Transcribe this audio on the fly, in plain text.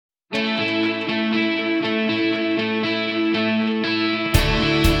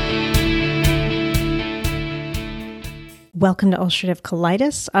Welcome to Ulcerative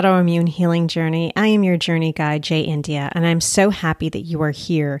Colitis, Autoimmune Healing Journey. I am your journey guide, Jay India, and I'm so happy that you are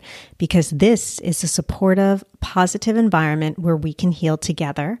here because this is a supportive, positive environment where we can heal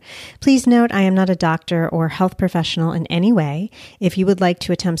together. Please note, I am not a doctor or health professional in any way. If you would like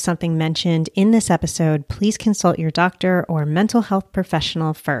to attempt something mentioned in this episode, please consult your doctor or mental health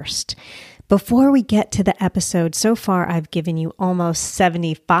professional first. Before we get to the episode, so far I've given you almost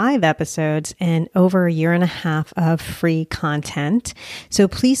 75 episodes and over a year and a half of free content. So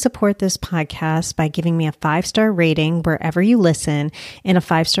please support this podcast by giving me a 5-star rating wherever you listen and a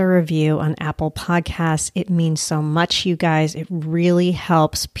 5-star review on Apple Podcasts. It means so much, you guys. It really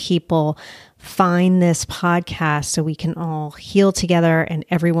helps people find this podcast so we can all heal together and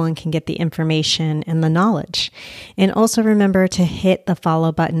everyone can get the information and the knowledge. And also remember to hit the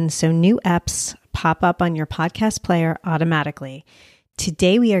follow button so new eps pop up on your podcast player automatically.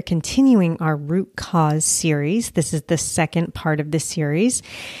 Today we are continuing our root cause series. This is the second part of the series.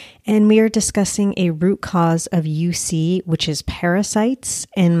 And we are discussing a root cause of UC, which is parasites,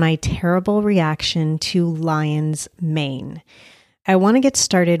 and my terrible reaction to lion's mane. I want to get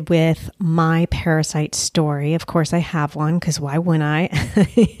started with my parasite story. Of course, I have one because why wouldn't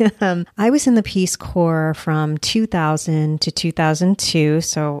I? I was in the Peace Corps from 2000 to 2002.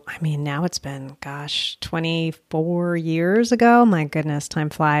 So, now it's been, 24 years ago. My goodness, time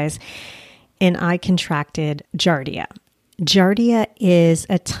flies. And I contracted Giardia. Giardia is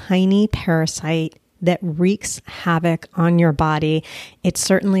a tiny parasite that wreaks havoc on your body. It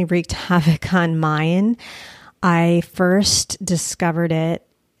certainly wreaked havoc on mine. I first discovered it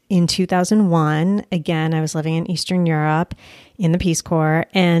in 2001. Again, I was living in Eastern Europe in the Peace Corps,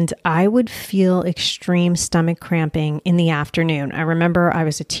 and I would feel extreme stomach cramping in the afternoon. I remember I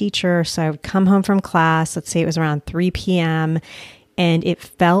was a teacher, so I would come home from class, let's say it was around 3 p.m., and it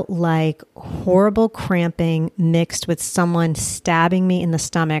felt like horrible cramping mixed with someone stabbing me in the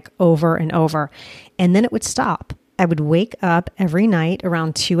stomach over and over, and then it would stop. I would wake up every night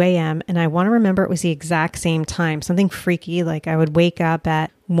around 2 a.m. and I want to remember it was the exact same time, something freaky, like I would wake up at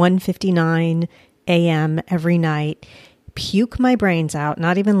 1:59 a.m. every night, puke my brains out,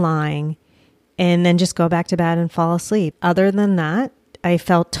 not even lying, and then just go back to bed and fall asleep. Other than that, I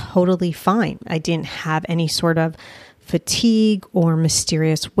felt totally fine. I didn't have any sort of fatigue or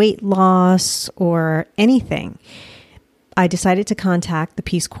mysterious weight loss or anything. I decided to contact the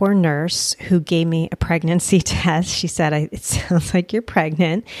Peace Corps nurse who gave me a pregnancy test. She said, it sounds like you're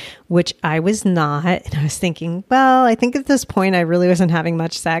pregnant, which I was not. And I was thinking, well, I think at this point I really wasn't having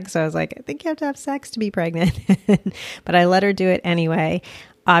much sex. So I was like, I think you have to have sex to be pregnant. But I let her do it anyway.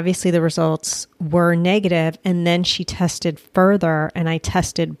 Obviously, the results were negative. And then she tested further and I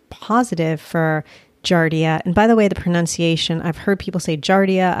tested positive for Giardia. And by the way, the pronunciation, I've heard people say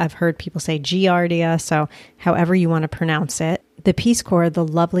Giardia, I've heard people say Giardia, so however you want to pronounce it. The Peace Corps, the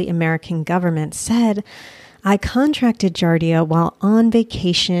lovely American government, said, I contracted Giardia while on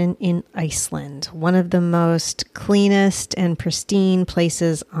vacation in Iceland, one of the most cleanest and pristine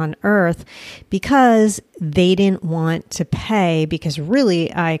places on earth, because they didn't want to pay, because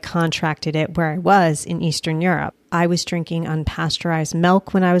really I contracted it where I was in Eastern Europe. I was drinking unpasteurized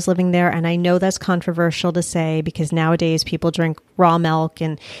milk when I was living there, and I know that's controversial to say because nowadays people drink raw milk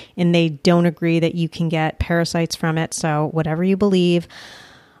and they don't agree that you can get parasites from it, so whatever you believe.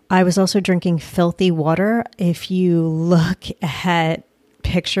 I was also drinking filthy water. If you look at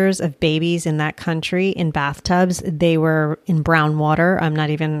pictures of babies in that country in bathtubs, they were in brown water. I'm not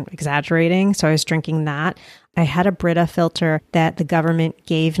even exaggerating. So I was drinking that. I had a Brita filter that the government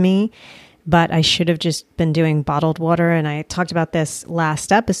gave me, but I should have just been doing bottled water. And I talked about this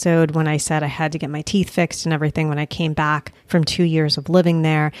last episode when I said I had to get my teeth fixed and everything when I came back from 2 years of living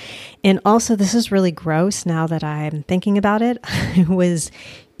there. And also, this is really gross now that I'm thinking about it. I was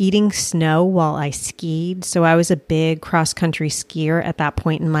eating snow while I skied. So I was a big cross-country skier at that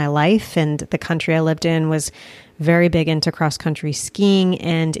point in my life. And the country I lived in was very big into cross-country skiing.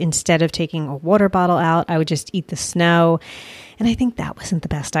 And instead of taking a water bottle out, I would just eat the snow. And I think that wasn't the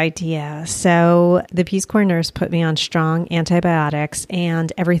best idea. So the Peace Corps nurse put me on strong antibiotics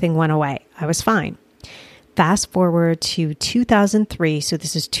and everything went away. I was fine. Fast forward to 2003. So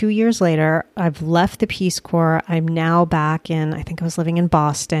this is 2 years later. I've left the Peace Corps. I'm now back in, I think I was living in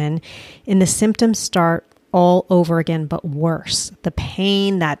Boston. And the symptoms start all over again, but worse. The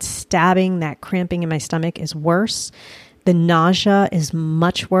pain, that stabbing, that cramping in my stomach is worse. The nausea is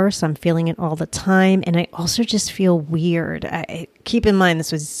much worse. I'm feeling it all the time. And I also just feel weird. Keep in mind,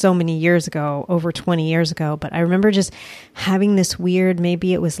 this was so many years ago, over 20 years ago, but I remember just having this weird,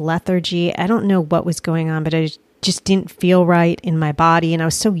 maybe it was lethargy. I don't know what was going on, but I just didn't feel right in my body. And I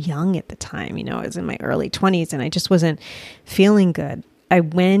was so young at the time, I was in my early 20s and I just wasn't feeling good. I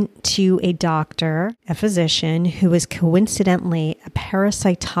went to a doctor, a physician, who was coincidentally a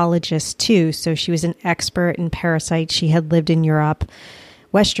parasitologist too. So she was an expert in parasites. She had lived in Europe,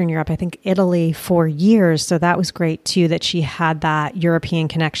 Western Europe, I think Italy, for years. So that was great too, that she had that European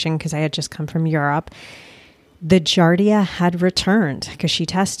connection because I had just come from Europe. The Giardia had returned because she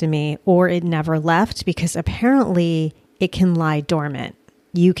tested me, or it never left because apparently it can lie dormant.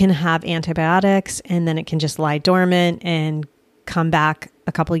 You can have antibiotics and then it can just lie dormant and come back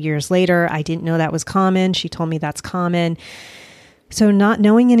a couple of years later. I didn't know that was common. She told me that's common. So not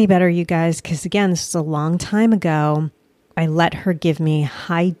knowing any better, you guys, because again, this is a long time ago, I let her give me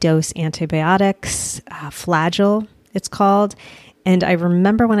high dose antibiotics, Flagyl, it's called. And I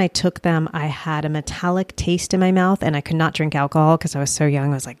remember when I took them, I had a metallic taste in my mouth and I could not drink alcohol because I was so young.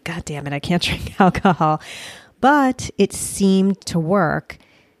 I was like, God damn it, I can't drink alcohol. But it seemed to work.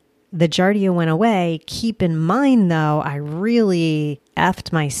 The Giardia went away. Keep in mind, though, I really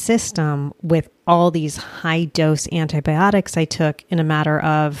effed my system with all these high dose antibiotics I took in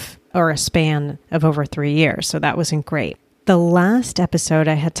a span of over 3 years. So that wasn't great. The last episode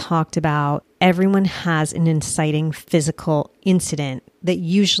I had talked about, everyone has an inciting physical incident that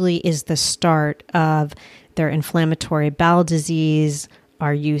usually is the start of their inflammatory bowel disease,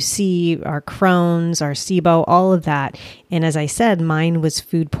 our UC, our Crohn's, our SIBO, all of that. And as I said, mine was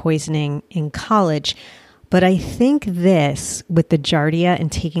food poisoning in college. But I think this, with the Giardia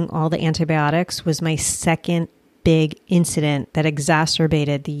and taking all the antibiotics, was my second big incident that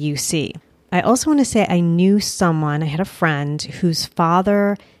exacerbated the UC. I also want to say I had a friend whose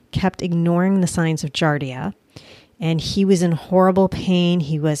father kept ignoring the signs of Giardia. And he was in horrible pain.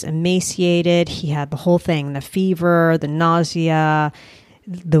 He was emaciated. He had the whole thing, the fever, the nausea,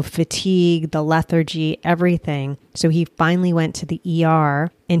 the fatigue, the lethargy, everything. So he finally went to the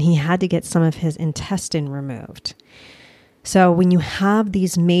ER and he had to get some of his intestine removed. So when you have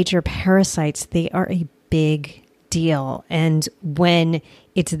these major parasites, they are a big deal. And when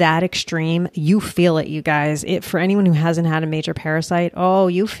it's that extreme, you feel it, you guys. For anyone who hasn't had a major parasite, oh,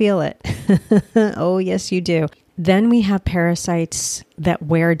 you feel it. Oh, yes, you do. Then we have parasites that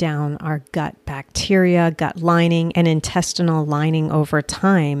wear down our gut bacteria, gut lining, and intestinal lining over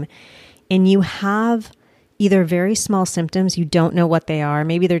time. And you have either very small symptoms, you don't know what they are.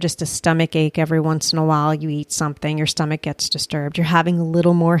 Maybe they're just a stomach ache every once in a while. You eat something, your stomach gets disturbed. You're having a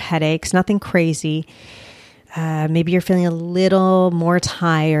little more headaches, nothing crazy. Maybe you're feeling a little more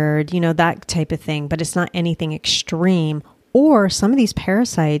tired, that type of thing, but it's not anything extreme. Or some of these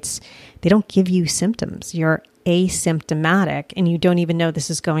parasites, they don't give you symptoms. You're asymptomatic and you don't even know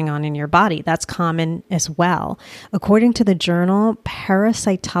this is going on in your body. That's common as well. According to the journal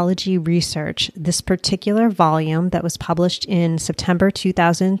Parasitology Research, this particular volume that was published in September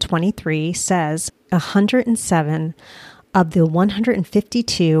 2023 says 107 of the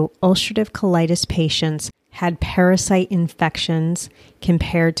 152 ulcerative colitis patients had parasite infections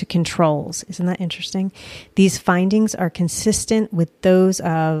compared to controls. Isn't that interesting? These findings are consistent with those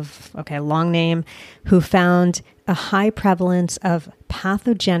of, long name, who found a high prevalence of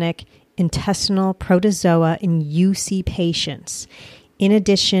pathogenic intestinal protozoa in UC patients. In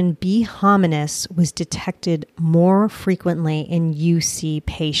addition, B. hominis was detected more frequently in UC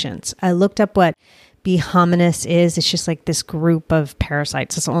patients. I looked up what B. hominis is. It's just like this group of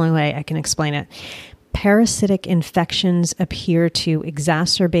parasites. That's the only way I can explain it. Parasitic infections appear to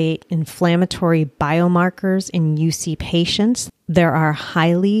exacerbate inflammatory biomarkers in UC patients. There are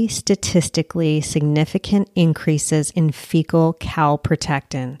highly statistically significant increases in fecal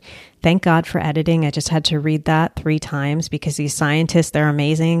calprotectin. Thank God for editing. I just had to read that 3 times because these scientists, they're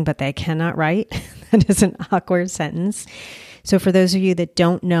amazing, but they cannot write. That is an awkward sentence. So for those of you that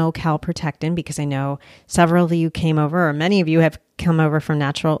don't know calprotectin, because I know several of you came over, or many of you have come over from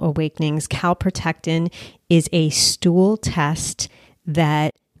Natural Awakenings, calprotectin is a stool test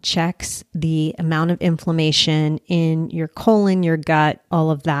that checks the amount of inflammation in your colon, your gut, all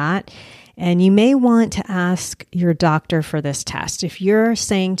of that. And you may want to ask your doctor for this test. If you're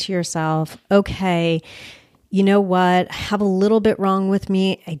saying to yourself, okay, you know what, I have a little bit wrong with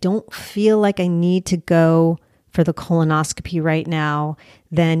me. I don't feel like I need to go for the colonoscopy right now,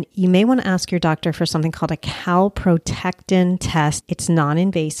 then you may want to ask your doctor for something called a calprotectin test. It's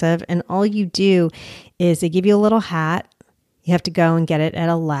non-invasive, and all you do is they give you a little hat. You have to go and get it at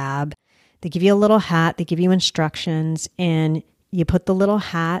a lab. They give you a little hat, they give you instructions, and you put the little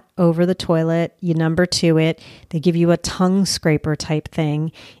hat over the toilet, you number 2 it, they give you a tongue scraper type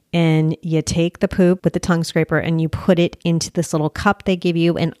thing, and you take the poop with the tongue scraper and you put it into this little cup they give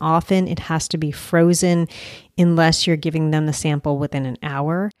you. And often it has to be frozen unless you're giving them the sample within an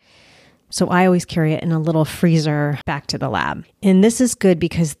hour. So I always carry it in a little freezer back to the lab. And this is good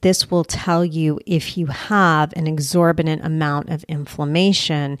because this will tell you if you have an exorbitant amount of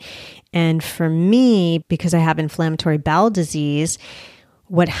inflammation. And for me, because I have inflammatory bowel disease,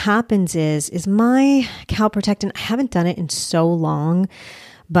 what happens is my calprotectin, I haven't done it in so long,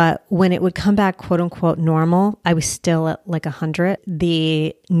 but when it would come back, quote unquote, normal, I was still at like 100.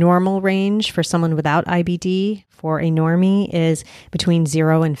 The normal range for someone without IBD for a normie is between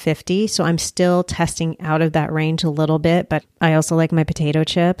 0 and 50. So I'm still testing out of that range a little bit, but I also like my potato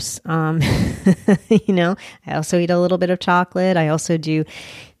chips. I also eat a little bit of chocolate. I also do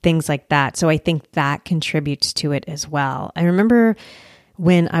things like that. So I think that contributes to it as well. I remember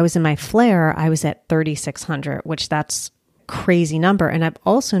when I was in my flare, I was at 3,600, which that's crazy number. And I've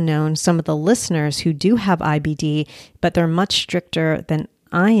also known some of the listeners who do have IBD, but they're much stricter than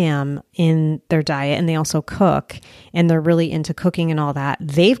I am in their diet, and they also cook, and they're really into cooking and all that.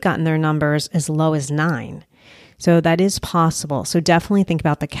 They've gotten their numbers as low as 9. So that is possible. So definitely think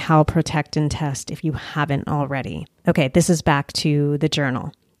about the calprotectin test if you haven't already. Okay, this is back to the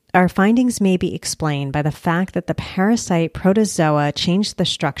journal. Our findings may be explained by the fact that the parasite protozoa changed the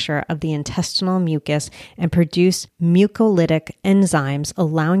structure of the intestinal mucus and produced mucolytic enzymes,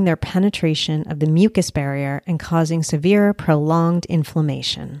 allowing their penetration of the mucus barrier and causing severe, prolonged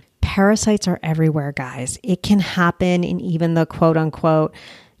inflammation. Parasites are everywhere, guys. It can happen in even the quote-unquote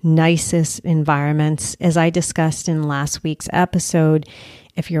nicest environments. As I discussed in last week's episode,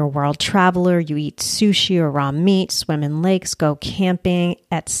 if you're a world traveler, you eat sushi or raw meat, swim in lakes, go camping,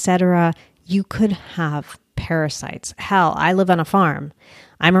 etc., you could have parasites. Hell, I live on a farm.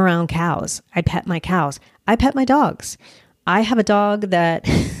 I'm around cows. I pet my cows. I pet my dogs. I have a dog that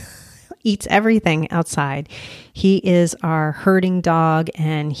eats everything outside. He is our herding dog,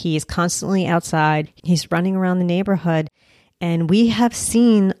 and he's constantly outside. He's running around the neighborhood. And we have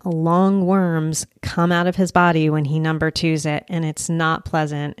seen long worms come out of his body when he number twos it, and it's not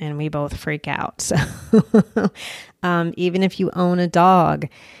pleasant, and we both freak out. So even if you own a dog,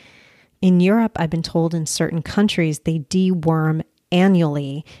 in Europe, I've been told in certain countries, they deworm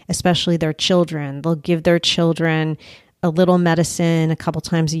annually, especially their children. They'll give their children a little medicine a couple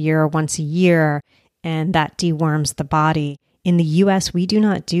times a year or once a year, and that deworms the body. In the US, we do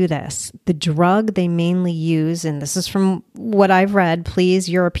not do this. The drug they mainly use, and this is from what I've read, please,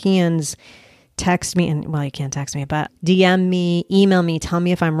 Europeans, text me, and well, you can't text me, but DM me, email me, tell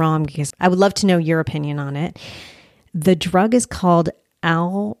me if I'm wrong, because I would love to know your opinion on it. The drug is called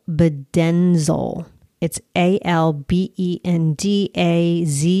albendazole. It's ALBENDAZOLE.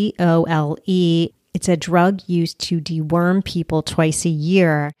 It's a drug used to deworm people twice a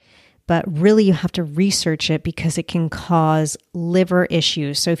year. But really you have to research it because it can cause liver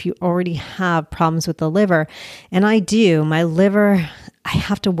issues. So if you already have problems with the liver, and I do, my liver, I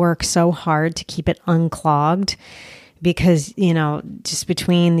have to work so hard to keep it unclogged because, just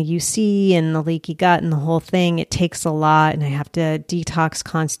between the UC and the leaky gut and the whole thing, it takes a lot, and I have to detox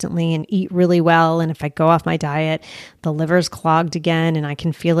constantly and eat really well. And if I go off my diet, the liver's clogged again, and I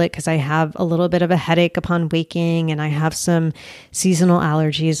can feel it because I have a little bit of a headache upon waking, and I have some seasonal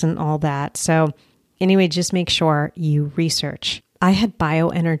allergies and all that. So anyway, just make sure you research. I had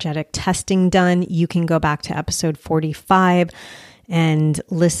bioenergetic testing done. You can go back to episode 45 and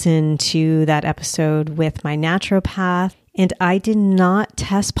listen to that episode with my naturopath. And I did not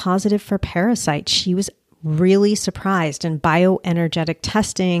test positive for parasites. She was really surprised. And bioenergetic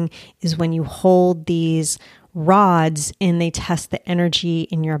testing is when you hold these rods and they test the energy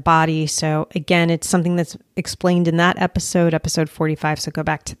in your body. So again, it's something that's explained in that episode 45. So go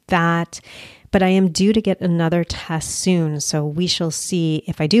back to that. But I am due to get another test soon. So we shall see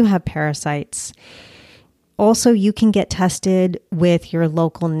if I do have parasites. Also, you can get tested with your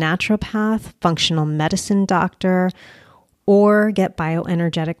local naturopath, functional medicine doctor, or get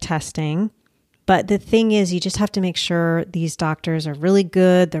bioenergetic testing. But the thing is, you just have to make sure these doctors are really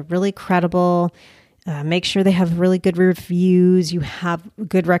good, they're really credible, make sure they have really good reviews, you have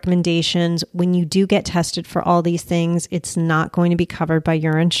good recommendations. When you do get tested for all these things, it's not going to be covered by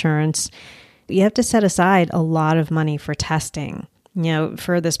your insurance. You have to set aside a lot of money for testing.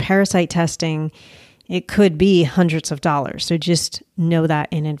 For this parasite testing, it could be hundreds of dollars. So just know that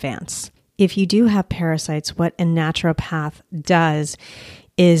in advance. If you do have parasites, what a naturopath does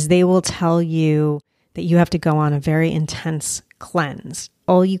is they will tell you that you have to go on a very intense cleanse.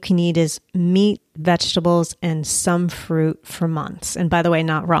 All you can eat is meat, vegetables, and some fruit for months. And by the way,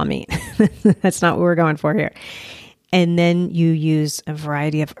 not raw meat. That's not what we're going for here. And then you use a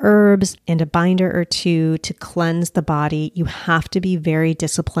variety of herbs and a binder or two to cleanse the body. You have to be very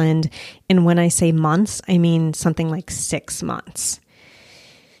disciplined. And when I say months, I mean something like 6 months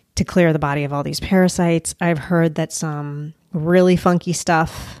to clear the body of all these parasites. I've heard that some really funky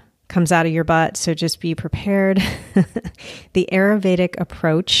stuff comes out of your butt, so just be prepared. The Ayurvedic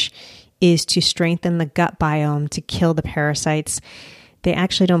approach is to strengthen the gut biome to kill the parasites. They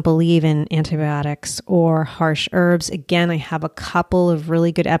actually don't believe in antibiotics or harsh herbs. Again, I have a couple of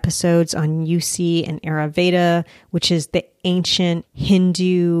really good episodes on UC and Ayurveda, which is the ancient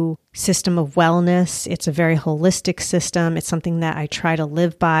Hindu system of wellness. It's a very holistic system. It's something that I try to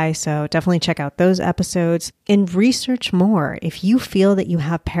live by. So definitely check out those episodes and research more. If you feel that you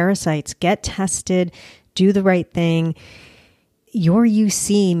have parasites, get tested, do the right thing. Your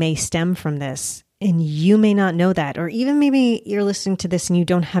UC may stem from this. And you may not know that, or even maybe you're listening to this and you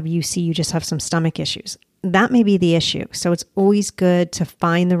don't have UC, you just have some stomach issues. That may be the issue. So it's always good to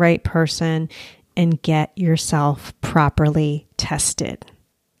find the right person and get yourself properly tested.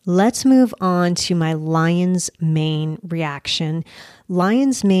 Let's move on to my lion's mane reaction.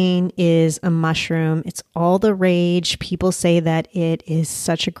 Lion's mane is a mushroom. It's all the rage. People say that it is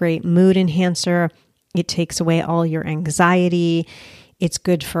such a great mood enhancer. It takes away all your anxiety. It's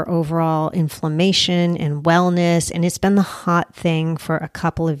good for overall inflammation and wellness, and it's been the hot thing for a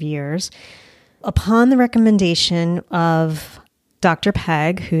couple of years. Upon the recommendation of Dr.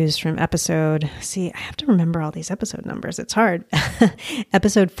 Peg, who's from I have to remember all these episode numbers. It's hard.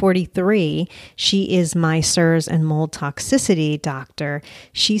 Episode 43, she is my SIRS and mold toxicity doctor.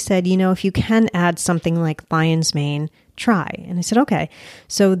 She said, if you can add something like lion's mane, try. And I said, okay.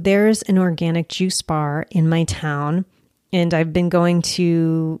 So there's an organic juice bar in my town. And I've been going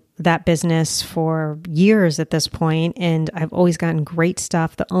to that business for years at this point, and I've always gotten great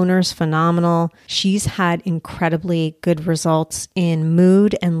stuff. The owner's phenomenal. She's had incredibly good results in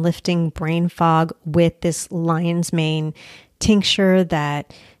mood and lifting brain fog with this lion's mane tincture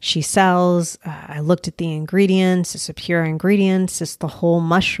that she sells. I looked at the ingredients. It's a pure ingredients. It's the whole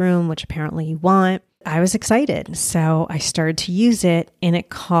mushroom, which apparently you want. I was excited. So I started to use it, and it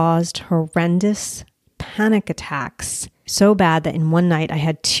caused horrendous panic attacks. So bad that in one night I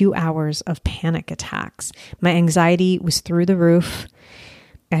had 2 hours of panic attacks. My anxiety was through the roof.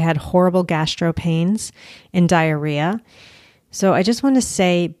 I had horrible gastro pains and diarrhea. So I just want to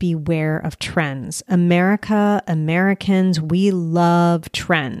say, beware of trends. Americans, we love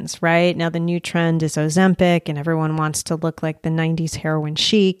trends, right? Now the new trend is Ozempic, and everyone wants to look like the 90s heroin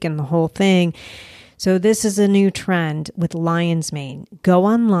chic and the whole thing. So this is a new trend with lion's mane. Go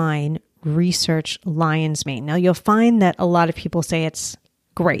online, research lion's mane. Now you'll find that a lot of people say it's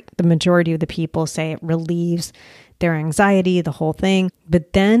great. The majority of the people say it relieves their anxiety, the whole thing.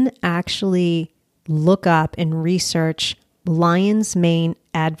 But then actually look up and research lion's mane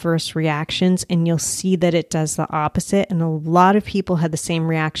adverse reactions, and you'll see that it does the opposite. And a lot of people had the same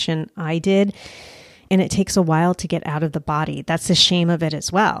reaction I did. And it takes a while to get out of the body. That's the shame of it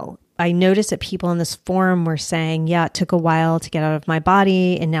as well. I noticed that people in this forum were saying, yeah, it took a while to get out of my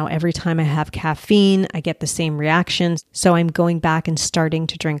body. And now every time I have caffeine, I get the same reactions. So I'm going back and starting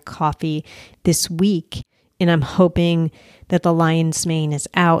to drink coffee this week. And I'm hoping that the lion's mane is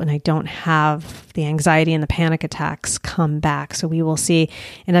out and I don't have the anxiety and the panic attacks come back. So we will see.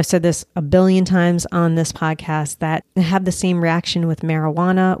 And I've said this a billion times on this podcast that I have the same reaction with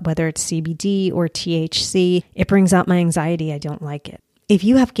marijuana, whether it's CBD or THC. It brings out my anxiety. I don't like it. If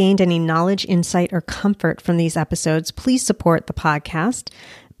you have gained any knowledge, insight, or comfort from these episodes, please support the podcast.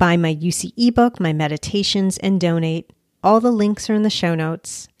 Buy my UC ebook, my meditations, and donate. All the links are in the show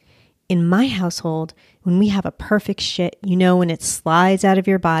notes. In my household, when we have a perfect shit, when it slides out of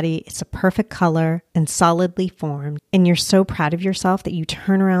your body, it's a perfect color and solidly formed, and you're so proud of yourself that you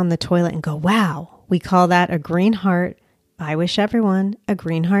turn around the toilet and go, wow, we call that a green heart. I wish everyone a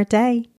green heart day.